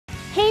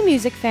Hey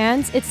music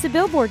fans, it's the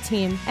Billboard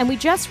team, and we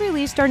just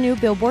released our new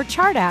Billboard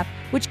chart app,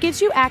 which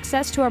gives you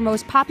access to our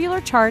most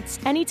popular charts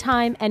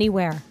anytime,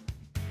 anywhere.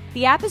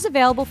 The app is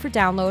available for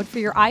download for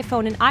your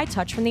iPhone and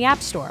iTouch from the App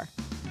Store.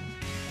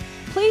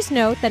 Please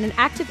note that an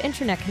active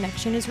internet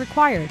connection is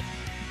required.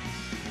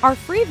 Our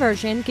free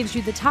version gives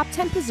you the top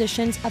 10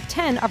 positions of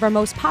 10 of our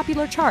most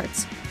popular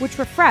charts, which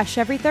refresh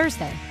every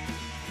Thursday.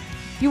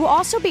 You will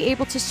also be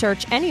able to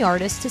search any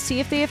artist to see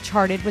if they have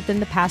charted within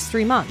the past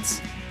 3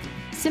 months.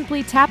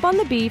 Simply tap on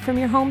the B from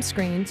your home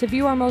screen to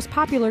view our most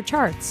popular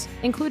charts,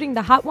 including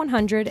the Hot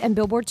 100 and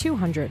Billboard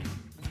 200.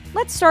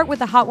 Let's start with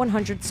the Hot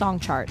 100 song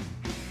chart.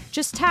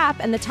 Just tap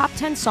and the top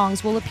 10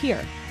 songs will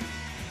appear.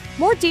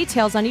 More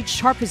details on each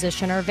chart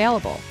position are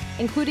available,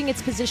 including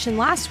its position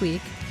last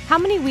week, how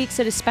many weeks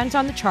it has spent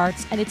on the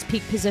charts, and its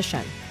peak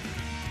position.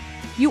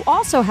 You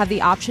also have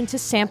the option to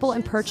sample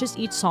and purchase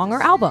each song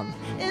or album.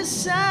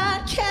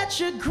 Catch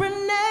a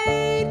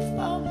grenade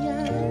for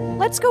you.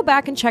 Let's go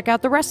back and check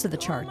out the rest of the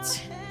charts.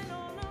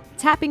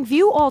 Tapping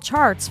View All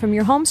Charts from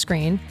your home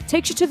screen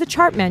takes you to the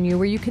chart menu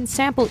where you can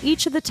sample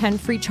each of the 10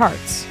 free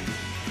charts.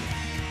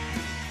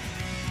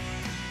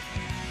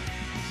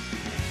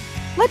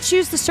 Let's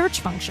use the search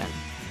function.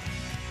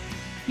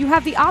 You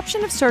have the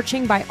option of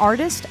searching by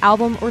artist,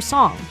 album, or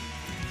song.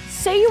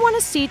 Say you want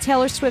to see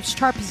Taylor Swift's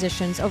chart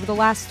positions over the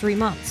last 3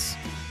 months.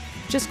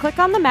 Just click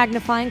on the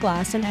magnifying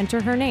glass and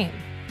enter her name.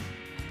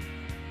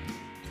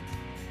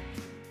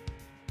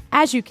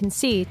 As you can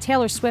see,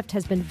 Taylor Swift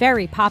has been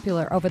very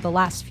popular over the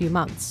last few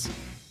months.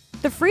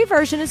 The free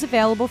version is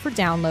available for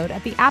download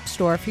at the App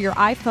Store for your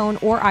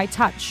iPhone or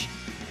iTouch.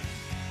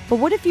 But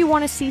what if you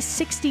want to see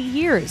 60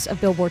 years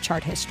of Billboard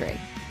chart history?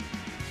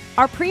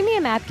 Our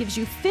premium app gives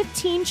you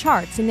 15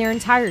 charts in their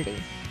entirety,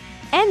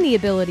 and the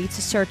ability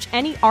to search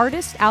any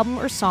artist, album,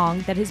 or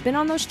song that has been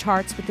on those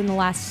charts within the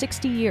last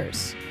 60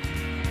 years.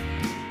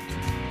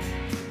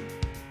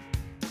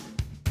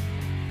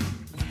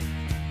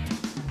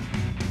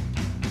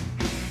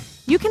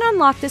 You can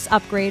unlock this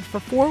upgrade for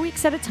 4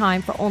 weeks at a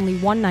time for only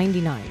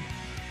 $1.99.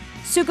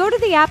 So go to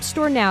the App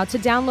Store now to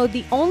download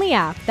the only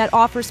app that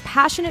offers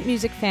passionate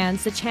music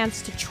fans the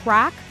chance to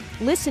track,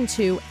 listen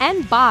to,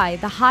 and buy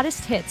the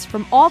hottest hits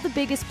from all the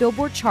biggest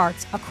Billboard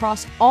charts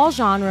across all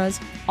genres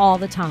all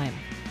the time.